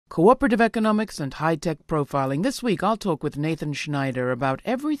Cooperative economics and high-tech profiling. This week I'll talk with Nathan Schneider about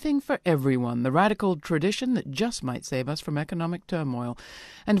everything for everyone, the radical tradition that just might save us from economic turmoil.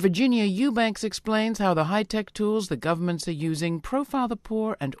 And Virginia Eubanks explains how the high-tech tools the governments are using profile the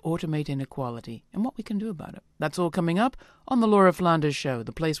poor and automate inequality, and what we can do about it. That's all coming up on the Laura Flanders Show,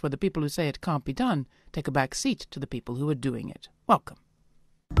 the place where the people who say it can't be done take a back seat to the people who are doing it. Welcome.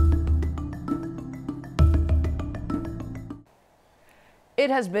 It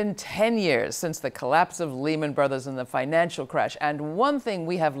has been 10 years since the collapse of Lehman Brothers and the financial crash, and one thing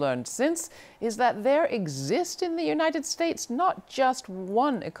we have learned since is that there exists in the United States not just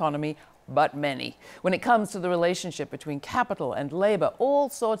one economy, but many. When it comes to the relationship between capital and labor, all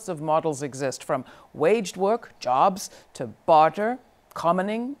sorts of models exist, from waged work, jobs, to barter,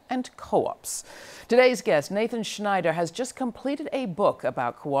 commoning, and co-ops. Today's guest, Nathan Schneider, has just completed a book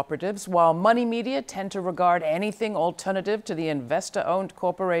about cooperatives. While money media tend to regard anything alternative to the investor-owned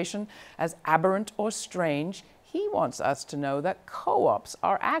corporation as aberrant or strange, he wants us to know that co-ops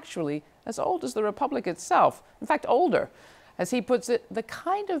are actually as old as the Republic itself, in fact older. As he puts it, the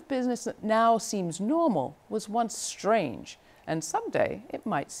kind of business that now seems normal was once strange, and someday it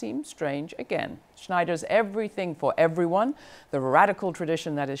might seem strange again. Schneider's Everything for Everyone, the radical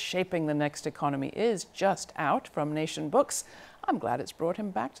tradition that is shaping the next economy, is just out from Nation Books. I'm glad it's brought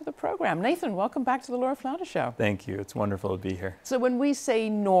him back to the program. Nathan, welcome back to the Laura Flanders Show. Thank you. It's wonderful to be here. So when we say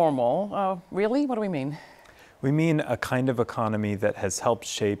normal, really, what do we mean? We mean a kind of economy that has helped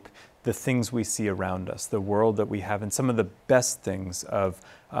shape the things we see around us, the world that we have, and some of the best things of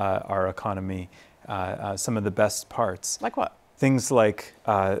our economy, some of the best parts. Like what? Things like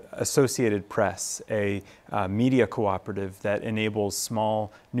Associated Press, a media cooperative that enables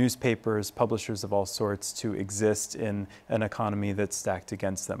small newspapers, publishers of all sorts to exist in an economy that's stacked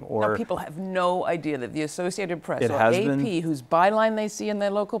against them. Or now people have no idea that the Associated Press, or AP, whose byline they see in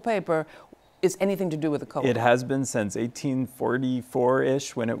their local paper, is anything to do with a co-op. It has been since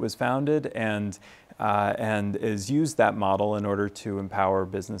 1844-ish when it was founded, and has used that model in order to empower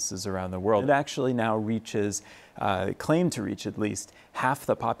businesses around the world. It actually now reaches, claimed to reach at least half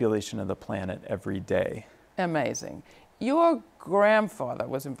the population of the planet every day. Amazing. Your grandfather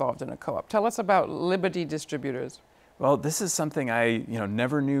was involved in a co-op. Tell us about Liberty Distributors. Well, this is something I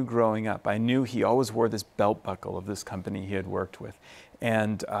never knew growing up. I knew he always wore this belt buckle of this company he had worked with.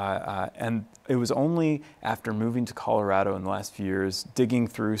 And it was only after moving to Colorado in the last few years, digging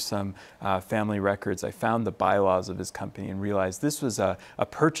through some family records, I found the bylaws of his company and realized this was a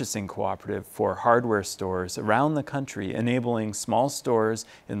purchasing cooperative for hardware stores around the country, enabling small stores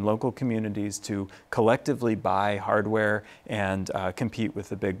in local communities to collectively buy hardware and compete with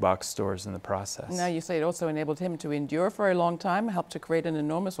the big box stores in the process. Now you say it also enabled him to endure for a long time, helped to create an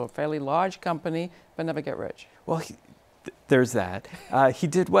enormous or fairly large company, but never get rich. Well, there's that. He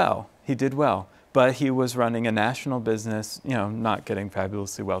did well. He did well. But he was running a national business, not getting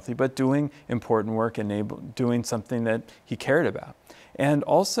fabulously wealthy, but doing important work, doing something that he cared about. And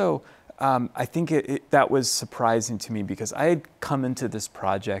also, I think that was surprising to me because I had come into this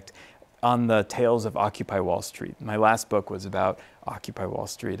project on the tales of Occupy Wall Street. My last book was about Occupy Wall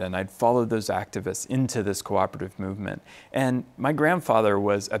Street, and I'd followed those activists into this cooperative movement. And my grandfather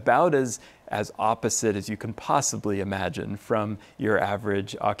was about as opposite as you can possibly imagine from your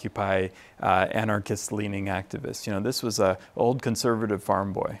average Occupy anarchist-leaning activist. This was an old conservative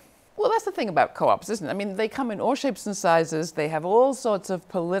farm boy. Well, that's the thing about co-ops, isn't it? I mean, they come in all shapes and sizes. They have all sorts of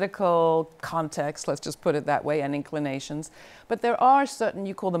political context, let's just put it that way, and inclinations. But there are certain,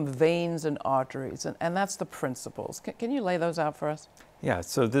 you call them veins and arteries, and that's the principles. Can you lay those out for us? Yeah,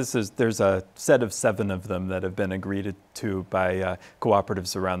 so there's a set of 7 of them that have been agreed to by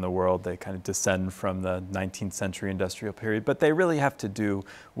cooperatives around the world. They kind of descend from the 19th century industrial period, but they really have to do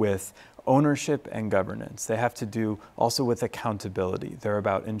with ownership and governance. They have to do also with accountability. They're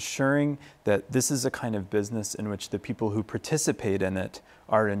about ensuring that this is a kind of business in which the people who participate in it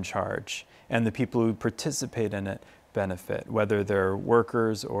are in charge, and the people who participate in it benefit, whether they're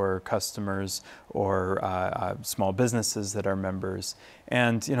workers or customers or small businesses that are members.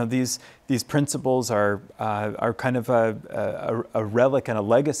 And these principles are kind of a relic and a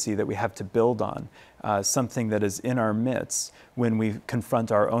legacy that we have to build on, something that is in our midst when we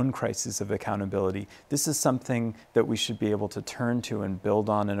confront our own crisis of accountability. This is something that we should be able to turn to and build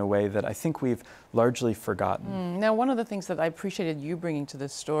on in a way that I think we've largely forgotten. Now, one of the things that I appreciated you bringing to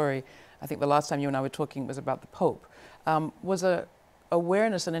this story, I think the last time you and I were talking was about the Pope, was a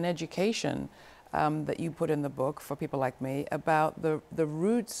awareness and an education that you put in the book for people like me about the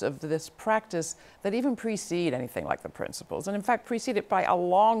roots of this practice that even precede anything like the principles, and in fact precede it by a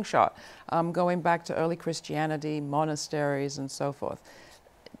long shot, going back to early Christianity, monasteries, and so forth.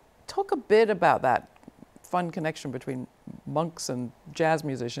 Talk a bit about that fun connection between monks and jazz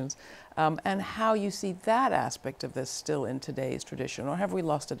musicians, and how you see that aspect of this still in today's tradition, or have we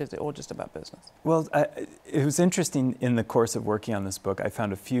lost it? Is it all just about business? Well, it was interesting in the course of working on this book. I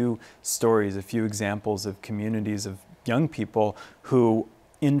found a few stories, a few examples of communities of young people who,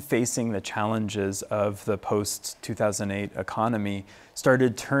 in facing the challenges of the post-2008 economy,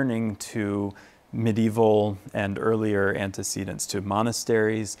 started turning to medieval and earlier antecedents, to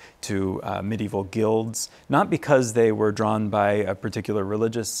monasteries, to medieval guilds, not because they were drawn by a particular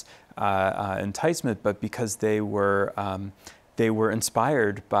religious enticement, but because they were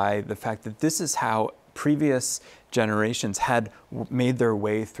inspired by the fact that this is how previous generations had made their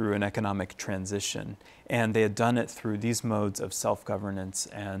way through an economic transition. And they had done it through these modes of self-governance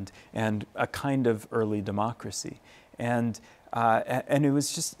and a kind of early democracy. And it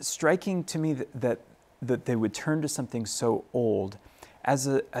was just striking to me that they would turn to something so old as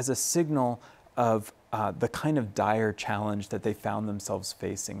a signal of the kind of dire challenge that they found themselves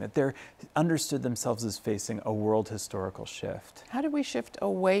facing, that they understood themselves as facing a world historical shift. How did we shift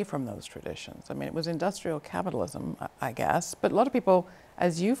away from those traditions? I mean, it was industrial capitalism, I guess, but a lot of people,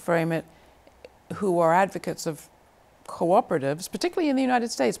 as you frame it, who are advocates of cooperatives, particularly in the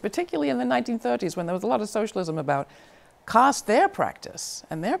United States, particularly in the 1930s when there was a lot of socialism about, cast their practice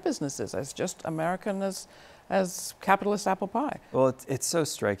and their businesses as just American as capitalist apple pie. Well, it's so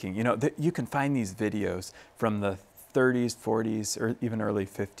striking. You know, you can find these videos from the 30s, 40s, or even early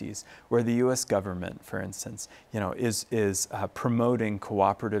 50s, where the U.S. government, for instance, you know, is promoting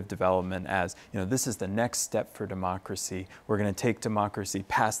cooperative development as, you know, this is the next step for democracy. We're going to take democracy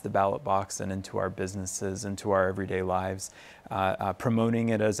past the ballot box and into our businesses, into our everyday lives, promoting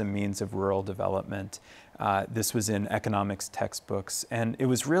it as a means of rural development. This was in economics textbooks, and it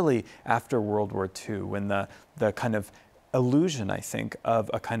was really after World War II when the kind of illusion, I think,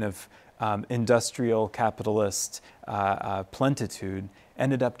 of a kind of industrial capitalist plentitude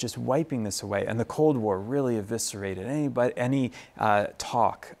ended up just wiping this away. And the Cold War really eviscerated any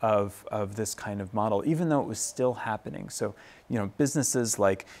talk of this kind of model, even though it was still happening. So, you know, businesses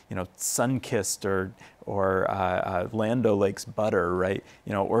like, you know, Sunkist or Land O'Lakes Butter, right?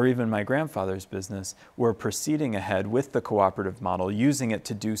 You know, or even my grandfather's business were proceeding ahead with the cooperative model, using it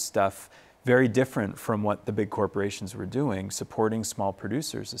to do stuff very different from what the big corporations were doing, supporting small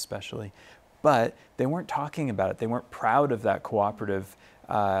producers especially. But they weren't talking about it. They weren't proud of that cooperative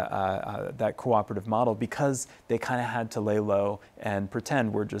model because they kind of had to lay low and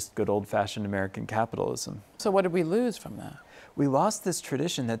pretend we're just good old-fashioned American capitalism. So what did we lose from that? We lost this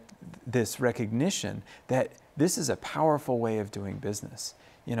tradition, this recognition that this is a powerful way of doing business.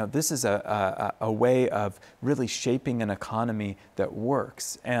 You know, this is a way of really shaping an economy that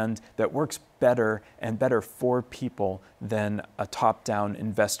works, and that works better and better for people than a top-down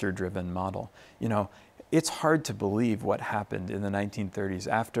investor-driven model. You know, it's hard to believe what happened in the 1930s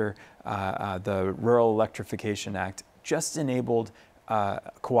after the Rural Electrification Act just enabled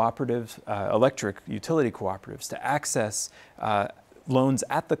cooperatives, electric utility cooperatives, to access loans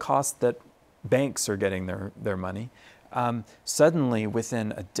at the cost that banks are getting their money. Suddenly,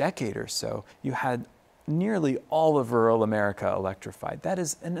 within a decade or so, you had nearly all of rural America electrified. That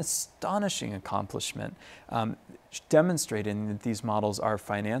is an astonishing accomplishment, demonstrating that these models are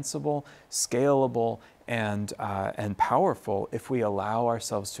financeable, scalable, and powerful if we allow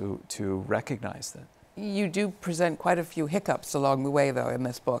ourselves to recognize them. You do present quite a few hiccups along the way, though, in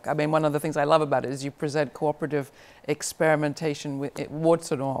this book. I mean, one of the things I love about it is you present cooperative experimentation with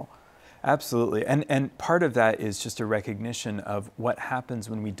warts and all. Absolutely, and part of that is just a recognition of what happens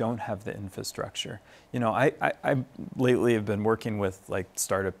when we don't have the infrastructure. You know, I lately have been working with like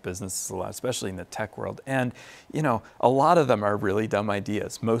startup businesses a lot, especially in the tech world, and you know, a lot of them are really dumb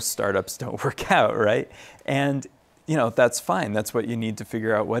ideas. Most startups don't work out, right? And you know, that's fine. That's what you need to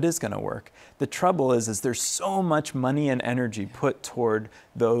figure out what is going to work. The trouble is there's so much money and energy put toward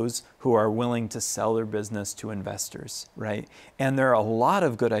those who are willing to sell their business to investors, right? And there are a lot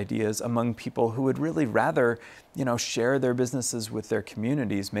of good ideas among people who would really rather, you know, share their businesses with their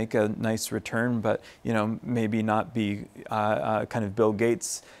communities, make a nice return, but, you know, maybe not be kind of Bill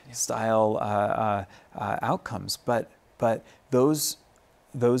Gates style outcomes. But those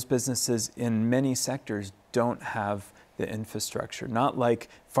businesses in many sectors don't have the infrastructure, not like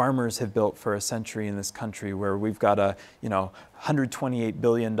farmers have built for a century in this country, where we've got a, you know, $128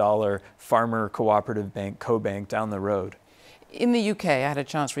 billion farmer cooperative bank, co-bank down the road. In the UK, I had a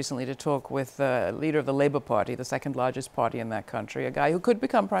chance recently to talk with the leader of the Labour Party, the second largest party in that country, a guy who could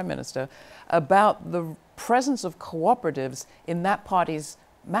become Prime Minister, about the presence of cooperatives in that party's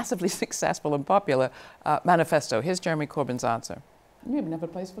massively successful and popular manifesto. Here's Jeremy Corbyn's answer. You even have a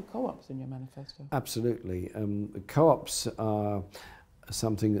place for co-ops in your manifesto. Absolutely. Co-ops are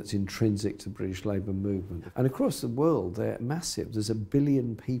something that's intrinsic to the British labour movement. And across the world, they're massive. There's 1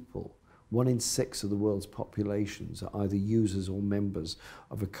 billion people. 1 in 6 of the world's populations are either users or members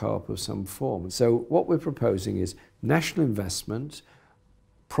of a co-op of some form. So what we're proposing is national investment,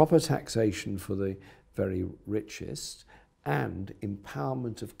 proper taxation for the very richest, and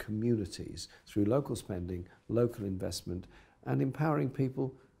empowerment of communities through local spending, local investment, and empowering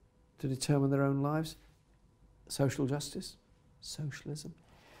people to determine their own lives. Social justice, socialism.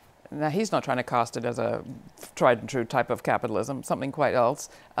 Now, he's not trying to cast it as a tried and true type of capitalism, something quite else.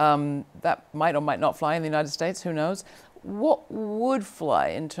 That might or might not fly in the United States, who knows? What would fly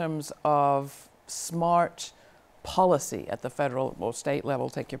in terms of smart policy at the federal or state level,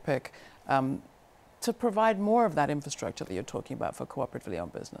 take your pick, to provide more of that infrastructure that you're talking about for cooperatively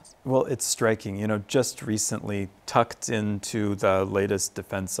owned business? Well, it's striking. You know, just recently, tucked into the latest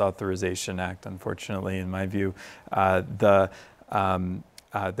Defense Authorization Act, unfortunately, in my view,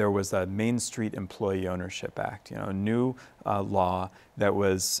 there was a Main Street Employee Ownership Act, you know, a new law that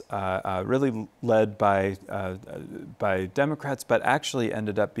was really led by Democrats, but actually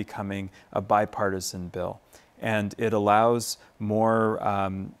ended up becoming a bipartisan bill. And it allows more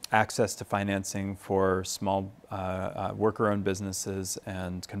access to financing for small worker-owned businesses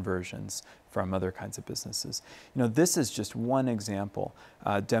and conversions from other kinds of businesses. You know, this is just one example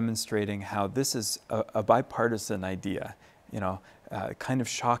demonstrating how this is a bipartisan idea, you know, kind of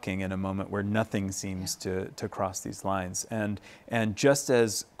shocking in a moment where nothing seems to cross these lines. And just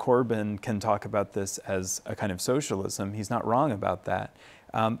as Corbyn can talk about this as a kind of socialism, he's not wrong about that.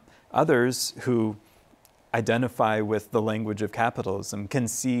 Others who identify with the language of capitalism can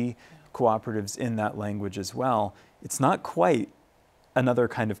see cooperatives in that language as well. It's not quite another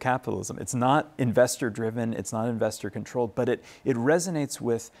kind of capitalism. It's not investor-driven, it's not investor-controlled, but it resonates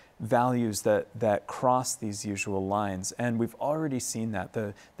with values that cross these usual lines. And we've already seen that.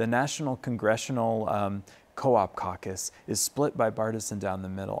 The National Congressional Co-op Caucus is split bipartisan down the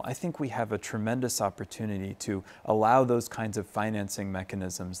middle. I think we have a tremendous opportunity to allow those kinds of financing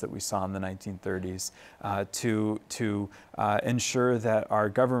mechanisms that we saw in the 1930s to ensure that our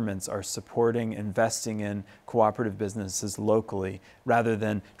governments are supporting, investing in cooperative businesses locally, rather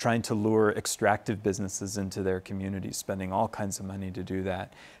than trying to lure extractive businesses into their communities, spending all kinds of money to do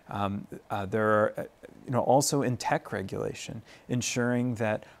that. There are, you know, also in tech regulation, ensuring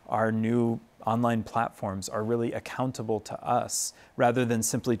that our new online platforms are really accountable to us, rather than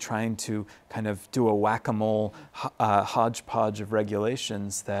simply trying to kind of do a whack-a-mole hodgepodge of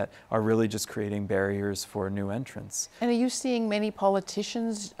regulations that are really just creating barriers for new entrants. And are you seeing many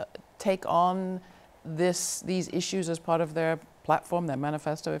politicians take on these issues as part of their platform, their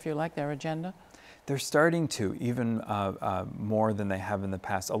manifesto, if you like, their agenda? They're starting to, even more than they have in the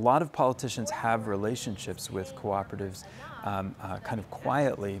past. A lot of politicians have relationships with cooperatives kind of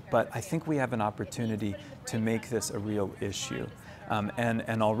quietly, but I think we have an opportunity to make this a real issue.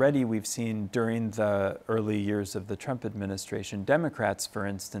 And already we've seen during the early years of the Trump administration, Democrats, for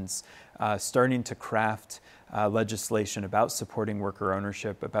instance, starting to craft legislation about supporting worker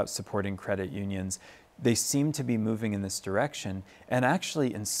ownership, about supporting credit unions. They seem to be moving in this direction, and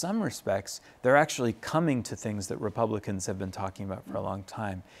actually, in some respects, they're actually coming to things that Republicans have been talking about for a long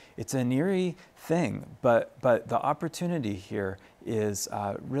time. It's an eerie thing, but the opportunity here is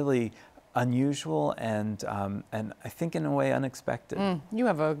really unusual and I think in a way unexpected. You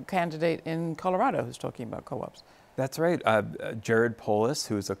have a candidate in Colorado who's talking about co-ops. That's right. Jared Polis,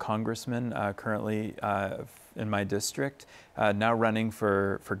 who is a congressman currently in my district, now running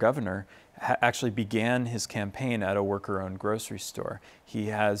for governor, actually began his campaign at a worker-owned grocery store. He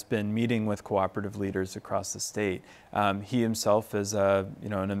has been meeting with cooperative leaders across the state. He himself is a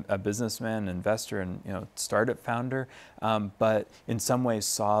businessman, investor, and startup founder, but in some ways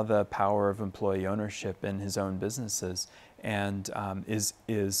saw the power of employee ownership in his own businesses, and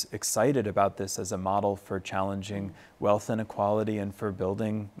is excited about this as a model for challenging wealth inequality and for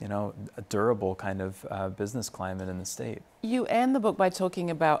building, a durable kind of business climate in the state. You end the book by talking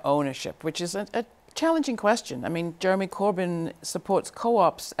about ownership, which is a challenging question. I mean, Jeremy Corbyn supports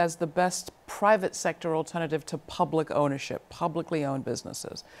co-ops as the best private sector alternative to public ownership, publicly owned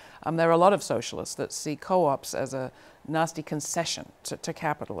businesses. There are a lot of socialists that see co-ops as a nasty concession to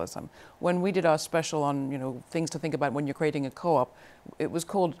capitalism. When we did our special on, things to think about when you're creating a co-op, it was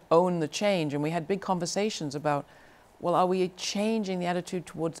called Own the Change, and we had big conversations about, well, are we changing the attitude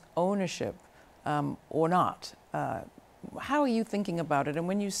towards ownership or not? How are you thinking about it? And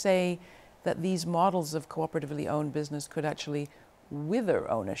when you say that these models of cooperatively owned business could actually wither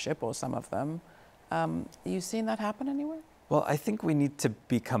ownership, or some of them, are you seeing that happen anywhere? Well, I think we need to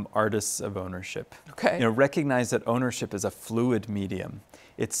become artists of ownership. Okay. Recognize that ownership is a fluid medium.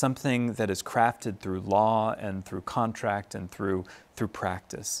 It's something that is crafted through law and through contract and through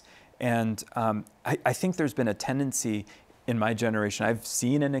practice. And I think there's been a tendency in my generation, I've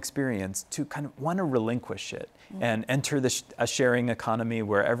seen and experienced, to kind of want to relinquish it and enter a sharing economy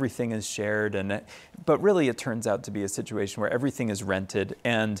where everything is shared. But really it turns out to be a situation where everything is rented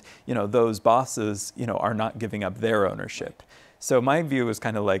and those bosses are not giving up their ownership. So my view is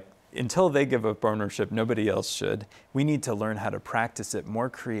kind of like, until they give up ownership, nobody else should. We need to learn how to practice it more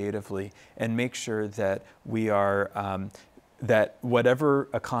creatively and make sure that we are, that whatever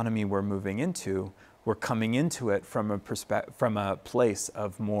economy we're moving into, we're coming into it from a place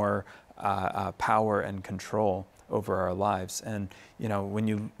of more power and control over our lives. And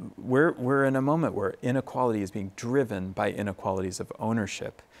we're in a moment where inequality is being driven by inequalities of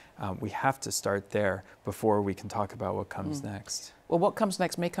ownership. We have to start there before we can talk about what comes next. Well, what comes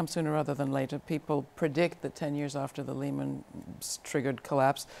next may come sooner rather than later. People predict that 10 years after the Lehman-triggered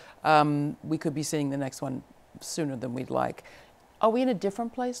collapse, we could be seeing the next one sooner than we'd like. Are we in a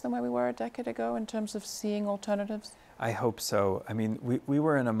different place than where we were a decade ago in terms of seeing alternatives? I hope so. I mean, we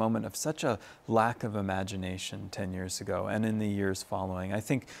were in a moment of such a lack of imagination 10 years ago and in the years following. I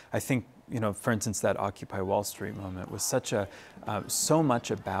think for instance, that Occupy Wall Street moment was so much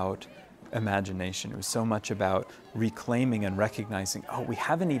about imagination. It was so much about reclaiming and recognizing, we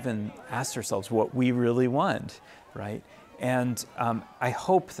haven't even asked ourselves what we really want, right? And I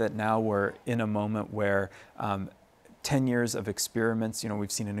hope that now we're in a moment where 10 years of experiments,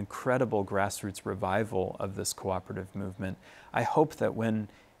 we've seen an incredible grassroots revival of this cooperative movement. I hope that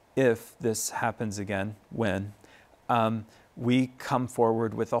if this happens again, we come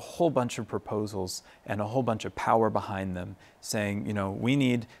forward with a whole bunch of proposals and a whole bunch of power behind them saying, we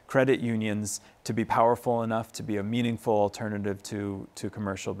need credit unions to be powerful enough to be a meaningful alternative to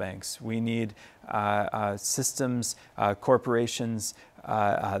commercial banks. We need systems, corporations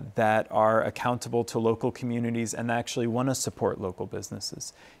that are accountable to local communities and actually want to support local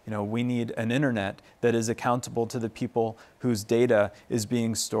businesses. We need an internet that is accountable to the people whose data is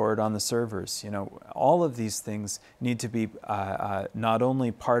being stored on the servers. All of these things need to be not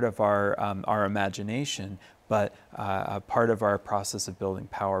only part of our imagination, but a part of our process of building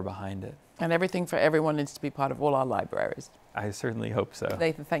power behind it. And everything for everyone needs to be part of all our libraries. I certainly hope so.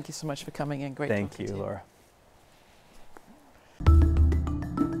 Nathan, thank you so much for coming in. Great talking to you. Thank you, Laura.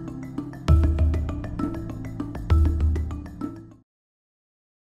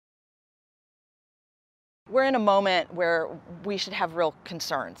 We're in a moment where we should have real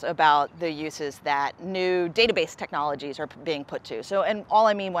concerns about the uses that new database technologies are being put to. And all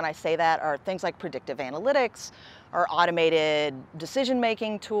I mean when I say that are things like predictive analytics, or automated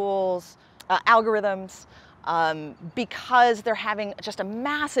decision-making tools, algorithms, because they're having just a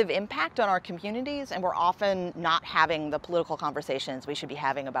massive impact on our communities, and we're often not having the political conversations we should be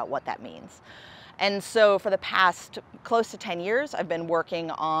having about what that means. And so for the past close to 10 years, I've been working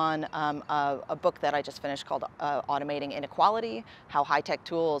on a book that I just finished called Automating Inequality: How High-Tech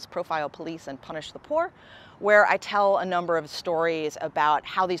Tools Profile, Police, and Punish the Poor, where I tell a number of stories about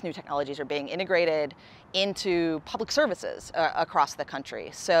how these new technologies are being integrated into public services across the country.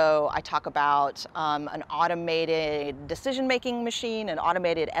 So I talk about an automated decision-making machine, an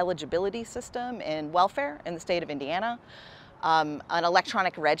automated eligibility system in welfare in the state of Indiana, an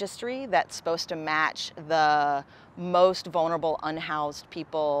electronic registry that's supposed to match the most vulnerable unhoused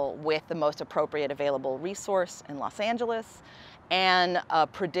people with the most appropriate available resource in Los Angeles, and a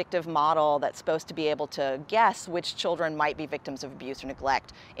predictive model that's supposed to be able to guess which children might be victims of abuse or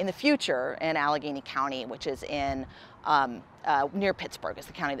neglect in the future in Allegheny County, which is in near Pittsburgh, is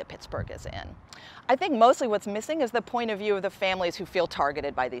the county that Pittsburgh is in. I think mostly what's missing is the point of view of the families who feel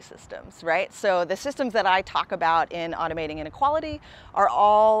targeted by these systems, right? So the systems that I talk about in Automating Inequality are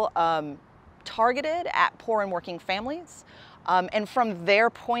all targeted at poor and working families. And from their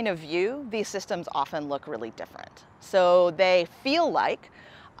point of view, these systems often look really different. So they feel like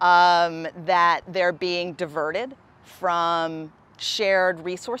that they're being diverted from shared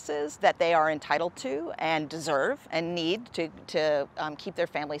resources that they are entitled to and deserve and need to keep their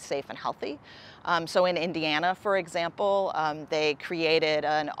families safe and healthy. So in Indiana, for example, they created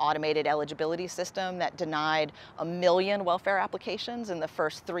an automated eligibility system that denied 1 million welfare applications in the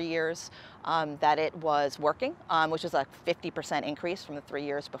first 3 years that it was working, which is a 50% increase from the 3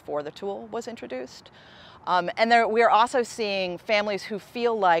 years before the tool was introduced. And we're also seeing families who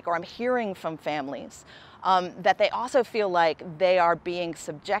feel like, or I'm hearing from families, that they also feel like they are being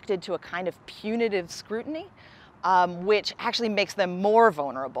subjected to a kind of punitive scrutiny, which actually makes them more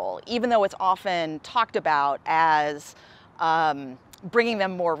vulnerable, even though it's often talked about as bringing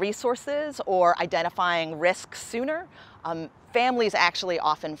them more resources or identifying risks sooner. Families actually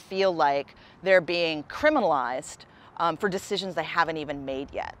often feel like they're being criminalized for decisions they haven't even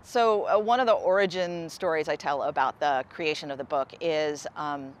made yet. So one of the origin stories I tell about the creation of the book is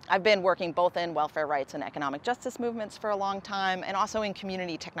I've been working both in welfare rights and economic justice movements for a long time, and also in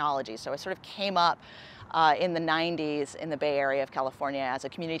community technology. So I sort of came up in the 90s in the Bay Area of California as a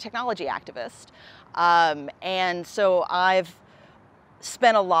community technology activist. And so I've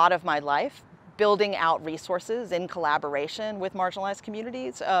spent a lot of my life building out resources in collaboration with marginalized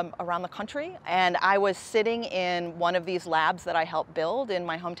communities around the country. And I was sitting in one of these labs that I helped build in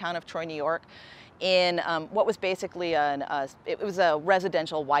my hometown of Troy, New York, in what was basically it was a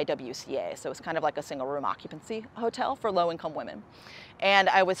residential YWCA. So it was kind of like a single room occupancy hotel for low-income women. And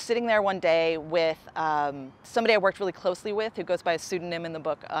I was sitting there one day with somebody I worked really closely with, who goes by a pseudonym in the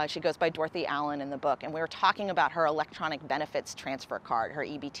book. She goes by Dorothy Allen in the book. And we were talking about her electronic benefits transfer card, her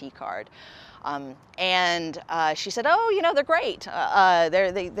EBT card. She said, oh, you know, they're great.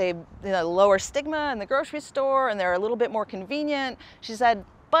 They lower stigma in the grocery store, and they're a little bit more convenient. She said,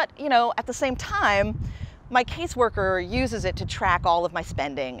 but, you know, at the same time, my caseworker uses it to track all of my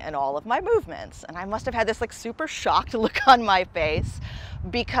spending and all of my movements. And I must have had this like super shocked look on my face,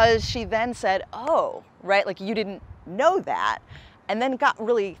 because she then said, oh, right, like you didn't know that. And then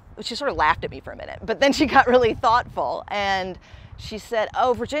she sort of laughed at me for a minute, but then she got really thoughtful. And she said,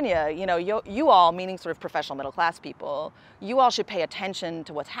 oh, Virginia, you know, you all, meaning sort of professional middle class people, you all should pay attention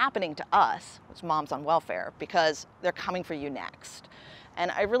to what's happening to us, which moms on welfare, because they're coming for you next. And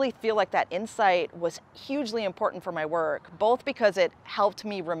I really feel like that insight was hugely important for my work, both because it helped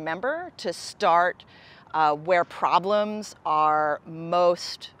me remember to start where problems are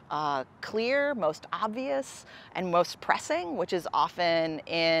most clear, most obvious, and most pressing, which is often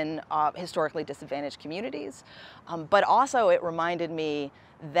in historically disadvantaged communities. But also it reminded me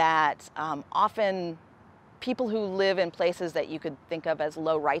that often people who live in places that you could think of as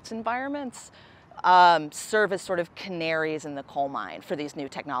low rights environments serve as sort of canaries in the coal mine for these new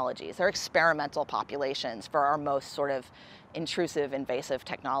technologies. They're experimental populations for our most sort of intrusive, invasive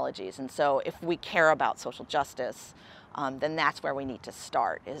technologies. And so if we care about social justice, then that's where we need to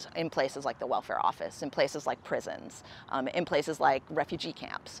start, is in places like the welfare office, in places like prisons, in places like refugee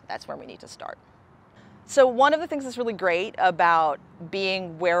camps. That's where we need to start. So one of the things that's really great about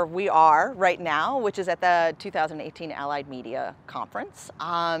being where we are right now, which is at the 2018 Allied Media Conference,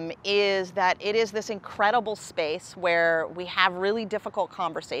 is that it is this incredible space where we have really difficult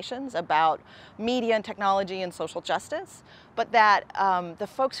conversations about media and technology and social justice, but that the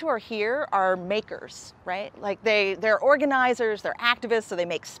folks who are here are makers, right? Like they're organizers, they're activists, so they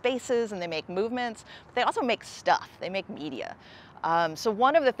make spaces and they make movements, but they also make stuff, they make media. So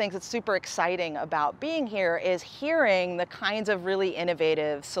one of the things that's super exciting about being here is hearing the kinds of really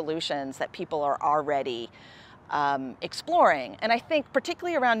innovative solutions that people are already exploring. And I think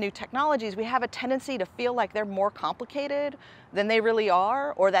particularly around new technologies, we have a tendency to feel like they're more complicated than they really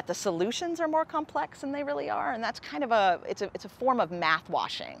are, or that the solutions are more complex than they really are. And that's kind of it's a form of math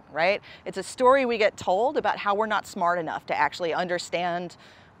washing, right? It's a story we get told about how we're not smart enough to actually understand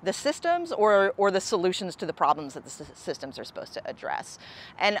the systems or the solutions to the problems that the systems are supposed to address.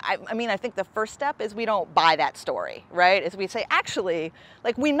 And I mean, I think the first step is we don't buy that story, right? Is we say, actually,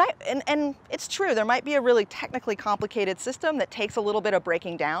 like we might, and it's true, there might be a really technically complicated system that takes a little bit of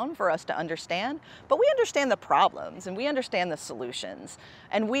breaking down for us to understand, but we understand the problems and we understand the solutions.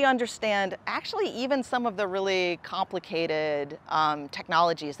 And we understand actually even some of the really complicated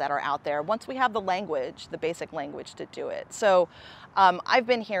technologies that are out there once we have the language, the basic language to do it. So I've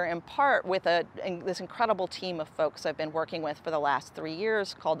been here in part with this incredible team of folks I've been working with for the last 3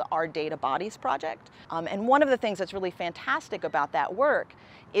 years called the Our Data Bodies Project. And one of the things that's really fantastic about that work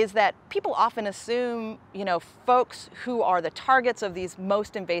is that people often assume, you know, folks who are the targets of these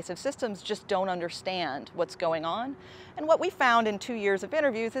most invasive systems just don't understand what's going on. And what we found in 2 years of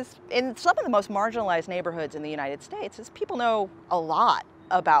interviews is in some of the most marginalized neighborhoods in the United States is people know a lot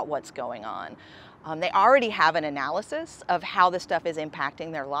about what's going on. They already have an analysis of how this stuff is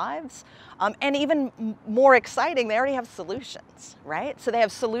impacting their lives. And even more exciting, they already have solutions, right? So they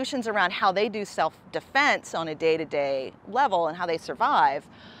have solutions around how they do self-defense on a day-to-day level and how they survive.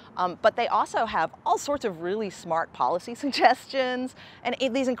 But they also have all sorts of really smart policy suggestions and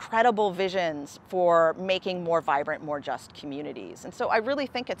these incredible visions for making more vibrant, more just communities. And so I really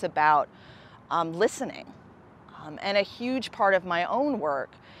think it's about listening. And a huge part of my own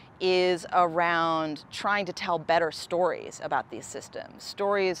work is around trying to tell better stories about these systems.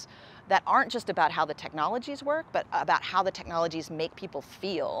 Stories that aren't just about how the technologies work, but about how the technologies make people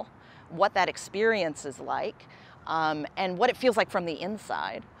feel, what that experience is like, and what it feels like from the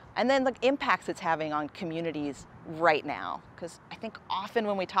inside, and then the impacts it's having on communities right now. Because I think often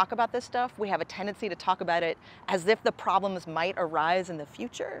when we talk about this stuff, we have a tendency to talk about it as if the problems might arise in the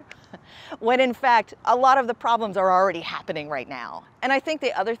future, when in fact, a lot of the problems are already happening right now. And I think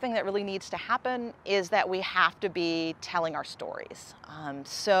the other thing that really needs to happen is that we have to be telling our stories.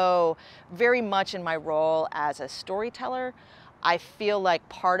 So very much in my role as a storyteller, I feel like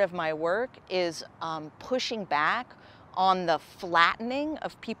part of my work is pushing back on the flattening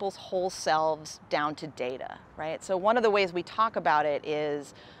of people's whole selves down to data, right? So one of the ways we talk about it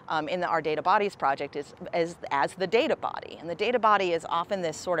is in the Our Data Bodies project is as the data body. And the data body is often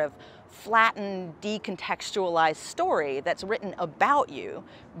this sort of flattened, decontextualized story that's written about you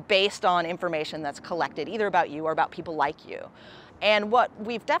based on information that's collected either about you or about people like you. And what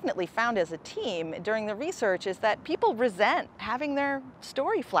we've definitely found as a team during the research is that people resent having their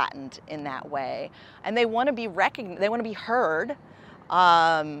story flattened in that way. And they want to be recognized, they want to be heard,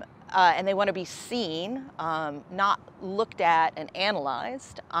 and they want to be seen, not looked at and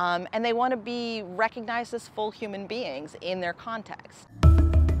analyzed, and they want to be recognized as full human beings in their context.